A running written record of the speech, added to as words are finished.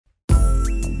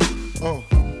Check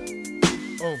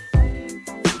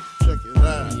it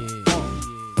out.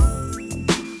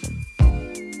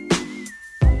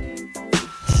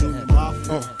 Shoot your mouth.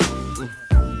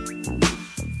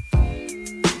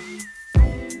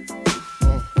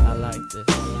 I like this.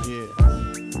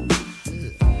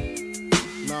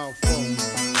 Now phone.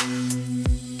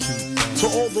 To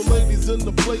all the ladies in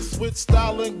the place with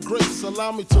style and grace,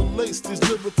 allow me to lace these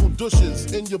lyrical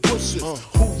douches in your bushes.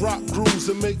 Who rock grooves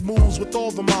and make moves with all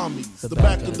the mommies. The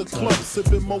back of the club,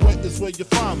 sipping Moet is where you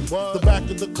find me. The back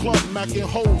of the club, macking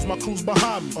holes, my crew's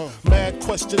behind me. Mad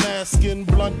question asking,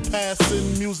 blunt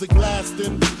passing, music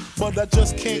lasting. But I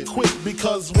just can't quit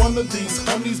because one of these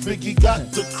honeys Biggie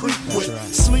got to creep with,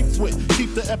 sleep with,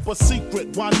 keep the ep a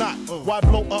secret. Why not? Why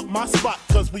blow up my spot?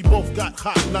 Cause we both got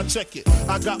hot. Now check it.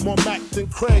 I got more Mac than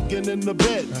Craig and in the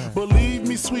bed. Believe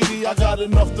me, sweetie, I got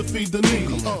enough to feed the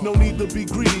needy. No need to be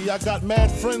greedy. I got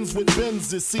mad friends with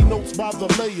Benzes. See notes by the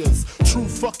layers. True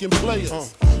fucking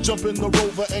players. Jump in the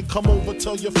Rover and come over.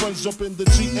 Tell your friends jump in the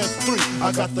GS3.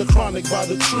 I got the chronic by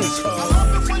the tree. I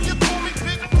love it when you call me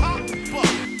Big Papa.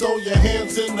 Throw your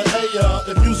hands in the air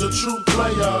if you's a true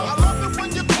player. I love it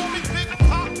when you call me Big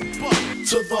Papa.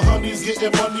 To the honeys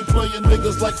getting money, playing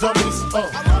niggas like dummies. I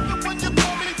love it when you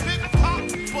call me Big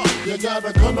Papa. You got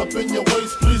a gun up in your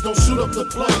waist, please don't shoot up the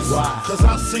place. Wow. Cause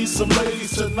I see some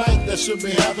ladies tonight that should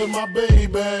be having my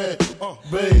baby.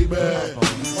 Baby.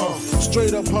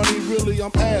 Straight up, honey, really,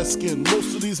 I'm asking.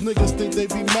 Most of these niggas think they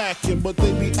be macking, but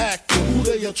they be acting. Who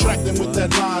they attracting with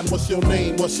that line? What's your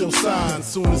name? What's your sign?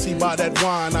 Soon as he buy that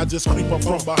wine, I just creep up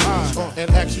from behind and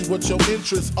ask you what your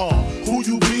interests are. Who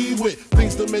you be with?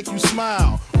 Things to make you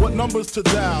smile. What numbers to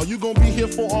dial? You gon' be here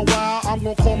for a while. I'm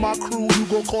gon' call my crew. You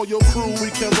gon' call your crew.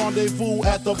 We can rendezvous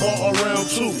at the bar around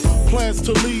 2. Plans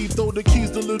to leave, throw the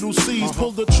keys to little C's.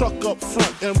 Pull the truck up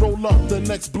front and roll up the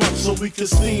next blunt so we can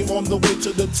steam on the way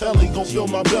to the telly. Gon' fill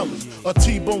my belly. A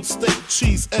T-bone steak,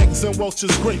 cheese, eggs, and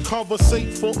Welch's grape.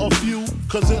 Conversate for a few,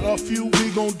 cause in a few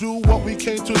we gon' do what we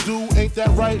came to do. Ain't that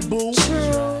right, boo?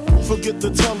 Forget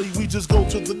the telly, we just go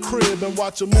to the crib and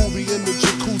watch a movie in the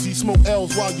jacuzzi. Smoke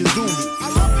L's while you do me. I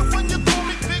love it when you call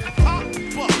me Big Papa.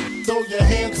 Throw your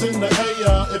hands in the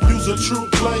air if you's a true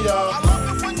player. I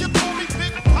love it when you call me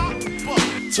Big Papa.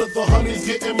 To the honeys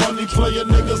getting money, playing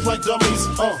niggas like dummies.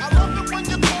 I love it when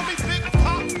you call me Big Papa.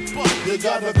 You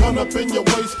got a gun up in your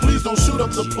waist, please don't shoot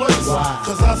up the place.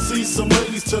 Cause I see some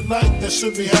ladies tonight that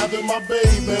should be having my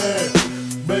baby.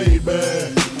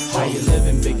 How you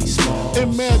living, Biggie Smalls?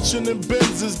 In mansion and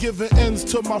Benzes, giving ends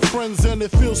to my friends and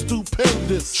it feels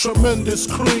stupendous. Tremendous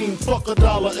cream, fuck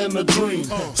 $1 and a dream.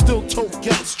 Still tote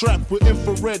gat strapped with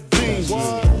infrared beams.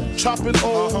 Chopping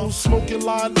O's, smoking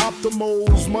line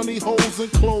optimals, money holes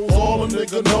and clothes, all a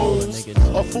nigga knows.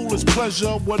 A foolish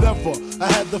pleasure, whatever.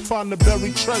 I had to find the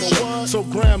buried treasure, so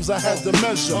grams I had to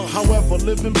measure. However,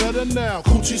 living better now,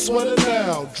 coochie sweater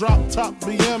now. Drop top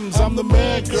BMs, I'm the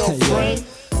man, girlfriend.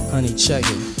 Honey, check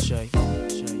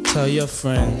it. Tell your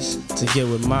friends to get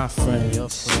with my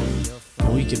friends.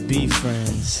 And we could be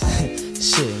friends.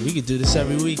 Shit, we could do this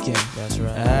every weekend. That's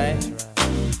right. Alright?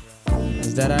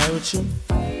 Is that alright with you?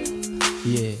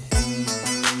 Yeah.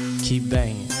 Keep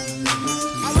banging.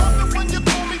 I love it when you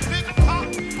call me Big Papa.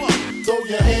 Throw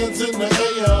your hands in the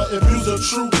air if you's a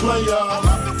true player. I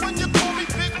love it when you call me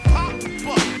Big Papa.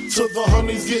 To the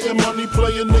honeys getting money,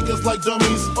 playing niggas like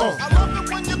dummies. I love it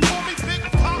when you call me Big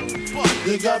Papa.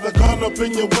 You got a gun up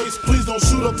in your waist, please don't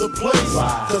shoot up the place.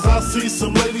 Cause I see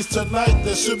some ladies tonight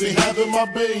that should be having my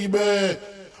baby.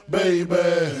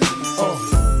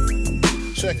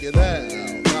 Check it out.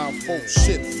 Now folk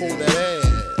shit for that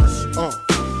ass.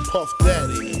 Puff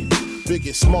Daddy,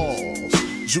 Biggie Smalls,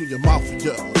 Junior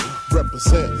Mafia,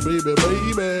 represent baby.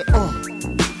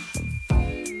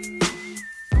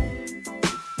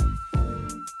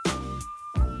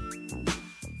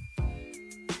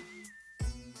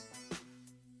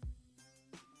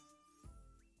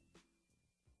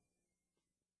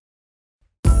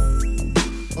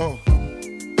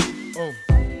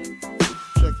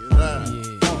 Check it out.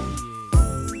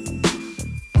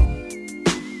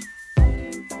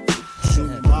 Shoot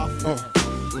your mouth.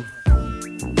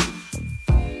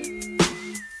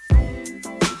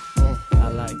 I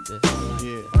like this.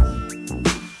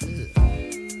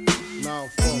 Now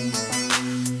phone.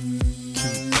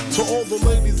 To all the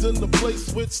ladies in the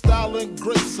place with style and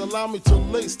grace, allow me to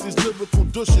lace these lyrical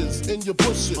douches in your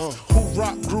bushes. Who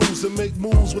rock grooves and make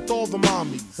moves with all the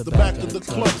mommies. The back of the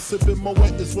club, sipping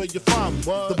Moet is where you find me.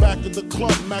 The back of the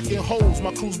club, macking holes,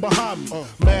 my crew's behind me.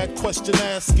 Mad question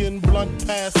asking, blunt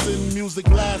passing, music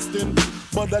lasting.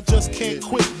 But I just can't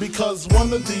quit because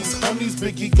one of these honeys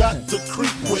Biggie got to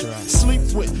creep with, sleep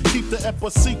with, keep the ep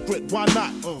a secret, why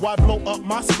not? Why blow up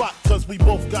my spot? Cause we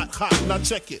both got hot. Now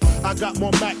check it, I got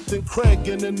more Mac than Craig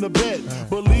and in the bed.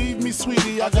 Believe me,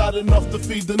 sweetie, I got enough to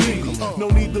feed the needy. No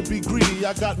need to be greedy,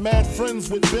 I got mad friends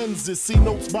with Benzes. See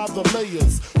notes by the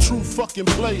layers, true fucking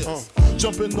players.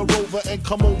 Jump in the Rover and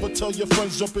come over, tell your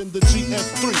friends jump in the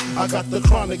GF3. I got the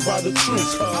chronic by the tree.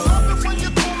 I love it when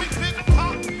you call me Big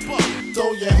Papa.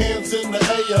 Throw your hands in the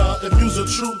air if you's a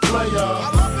true player.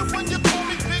 I love it when you call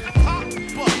me Big Papa.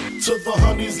 To the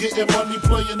honeys getting money,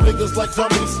 playing niggas like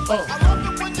dummies. I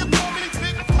love it when you call me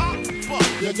Big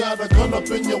Papa. You got a gun up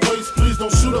in your waist, please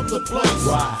don't shoot up the place.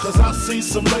 Wow. Cause I see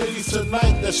some ladies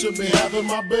tonight that should be having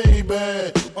my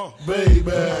baby.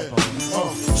 Baby.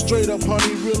 Straight up,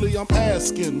 honey, really, I'm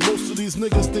asking. Most of these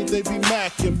niggas think they be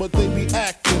macking, but they be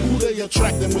acting. Who they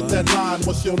attracting with that line?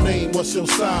 What's your name? What's your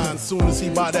sign? Soon as he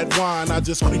buy that wine, I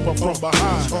just creep up from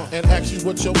behind and ask you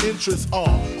what your interests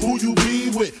are. Who you be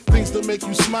with? Things to make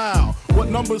you smile. What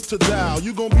numbers to dial?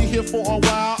 You gon' be here for a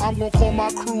while. I'm gon' call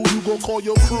my crew. You gon' call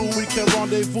your crew. We can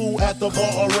rendezvous at the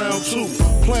bar around 2.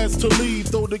 Plans to leave,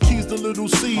 throw the keys to little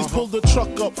C's. Pull the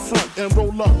truck up front and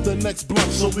roll up the next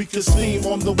blunt so we can steam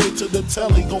on the way to the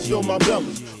telly. Gon' fill my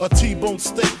belly. A T-bone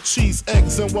steak, cheese,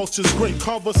 eggs, and Welch's grape.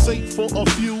 Conversate for a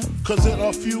few, cause in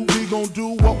a few we gon'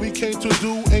 do what we came to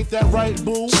do. Ain't that right,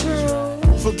 boo?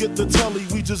 Forget the telly,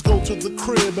 we just go to the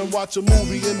crib and watch a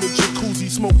movie in the jacuzzi.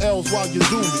 Smoke L's while you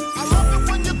do me. I love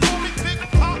it when you call me Big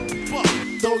Papa.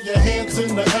 Throw your hands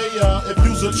in the air if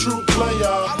you's a true player.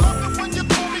 I love it when you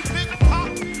call me Big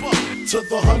Papa. To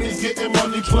the honeys getting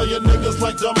money, playing niggas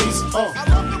like dummies. I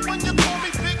love it when you call me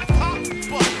Big Papa.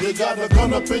 You got a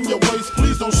gun up in your waist,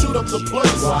 please don't shoot up the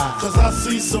place. Wow. Cause I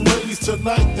see some ladies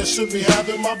tonight that should be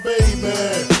having my baby.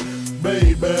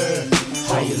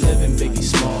 How you living, Biggie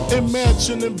Smalls?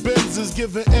 Imagine and Benzes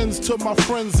giving ends to my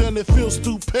friends and it feels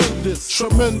stupendous.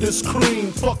 Tremendous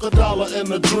cream, fuck $1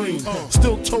 and a dream.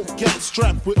 Still tote gat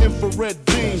strapped with infrared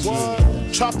beams.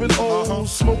 Chopping O's,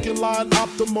 smoking line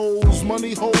optimals,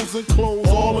 money holes and clothes,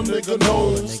 all a nigga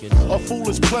knows. A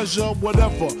foolish pleasure,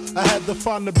 whatever. I had to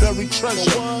find the buried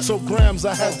treasure, so grams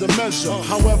I had to measure.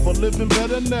 However, living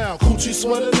better now, coochie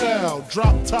sweater now.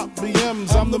 Drop top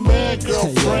BMs, I'm the man,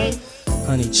 girlfriend.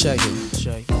 Honey, check it.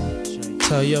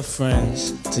 Tell your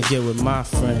friends to get with my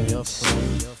friends.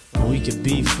 And we could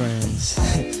be friends.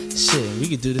 Shit, we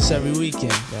could do this every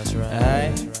weekend. That's right.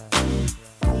 Alright?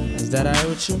 Is that alright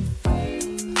with you?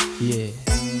 Yeah.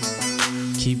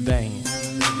 Keep banging.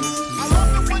 I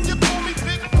love it when you call me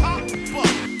Big Papa.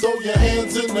 Throw your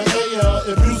hands in the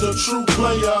air if you's a true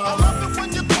player. I love it when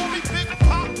you call me Big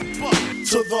Papa.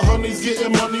 To the honeys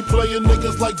getting money, playing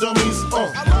niggas like dummies. I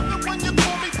love it when you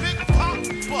call me Big Papa.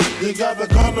 You got a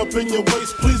gun up in your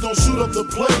waist, please don't shoot up the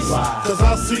place. Wow. Cause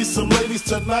I see some ladies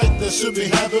tonight that should be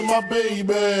having my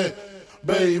baby.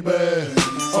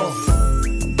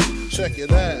 Check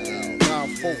it out. Now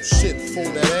folk shit for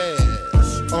that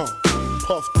ass.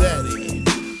 Puff Daddy,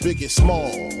 Biggie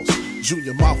Smalls,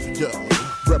 Junior Mafia,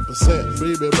 represent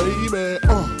baby.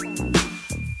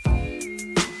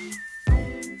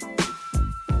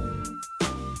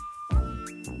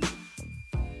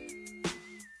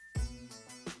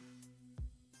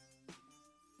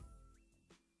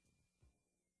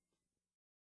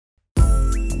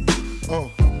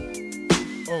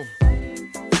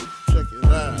 Check it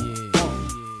out.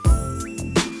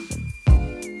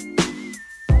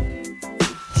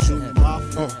 Shoot my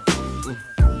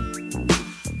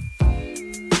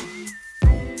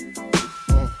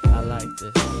I like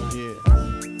this.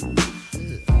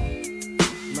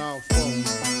 Now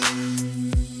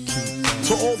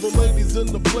to all the ladies in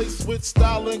the place with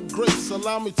style and grace,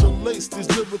 allow me to lace these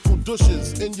lyrical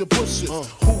douches in your bushes.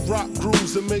 Who rock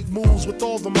grooves and make moves with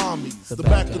all the mommies. The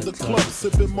back of the club,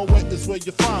 sipping Moet is where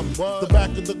you find me. The back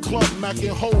of the club, macking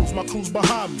holes, my crew's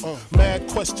behind me. Mad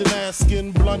question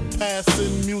asking, blunt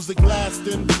passing, music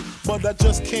lasting. But I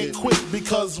just can't quit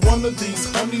because one of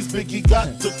these honeys Biggie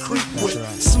got to creep with,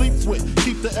 sleep with,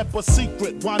 keep the ep a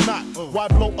secret. Why not? Why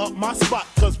blow up my spot?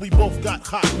 Cause we both got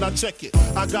hot. Now check it,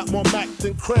 I got more Mac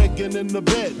than Craig and in the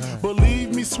bed.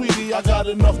 Believe me, sweetie, I got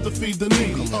enough to feed the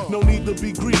needy. No need to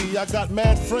be greedy, I got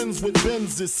mad friends with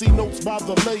Benzes. See notes by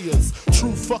the layers,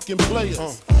 true fucking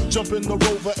players. Jump in the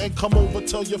Rover and come over,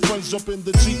 tell your friends jump in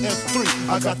the GF3.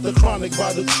 I got the chronic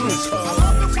by the tree. I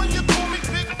love it when you call me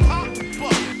Big Papa.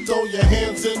 Throw your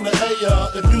hands in the air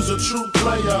if you's a true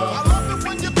player. I love it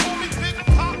when you call me Big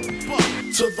Papa.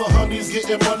 To the honeys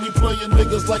getting money, playing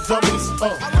niggas like dummies. I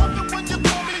love it when you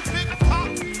call me Big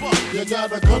Papa. You You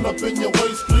got a gun up in your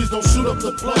waist, please don't shoot up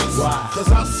the place. Why?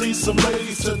 Cause I see some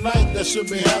ladies tonight that should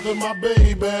be having my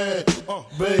baby.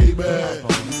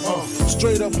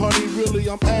 Straight up, honey, really,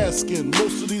 I'm asking.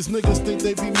 Most of these niggas think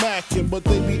they be macking, but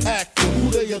they be acting.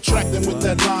 Who they attracting with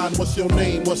that line? What's your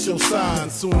name? What's your sign?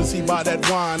 Soon as he buy that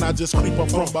wine, I just creep up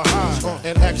from behind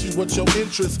and ask you what your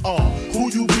interests are.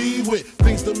 Who you be with?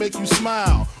 Things to make you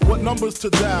smile. What numbers to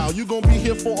dial? You gon' be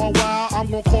here for a while. I'm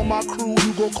gon' call my crew.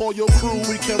 You gon' call your crew.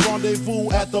 We can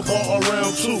rendezvous at the bar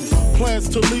around 2. Plans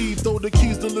to leave, throw the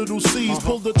keys to little C's.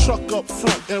 Pull the truck up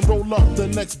front and roll up the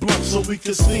next blunt so we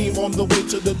can steam on the way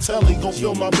to the telly. Gon'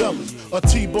 fill my belly. A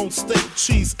T-bone steak,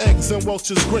 cheese, eggs, and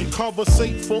Welch's grape.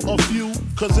 Conversate for a few,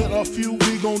 cause in a few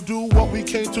we gon' do what we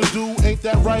came to do. Ain't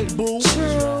that right, boo?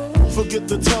 Forget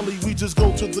the telly, we just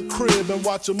go to the crib and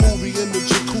watch a movie in the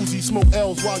jacuzzi. Smoke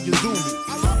L's while you do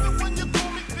me.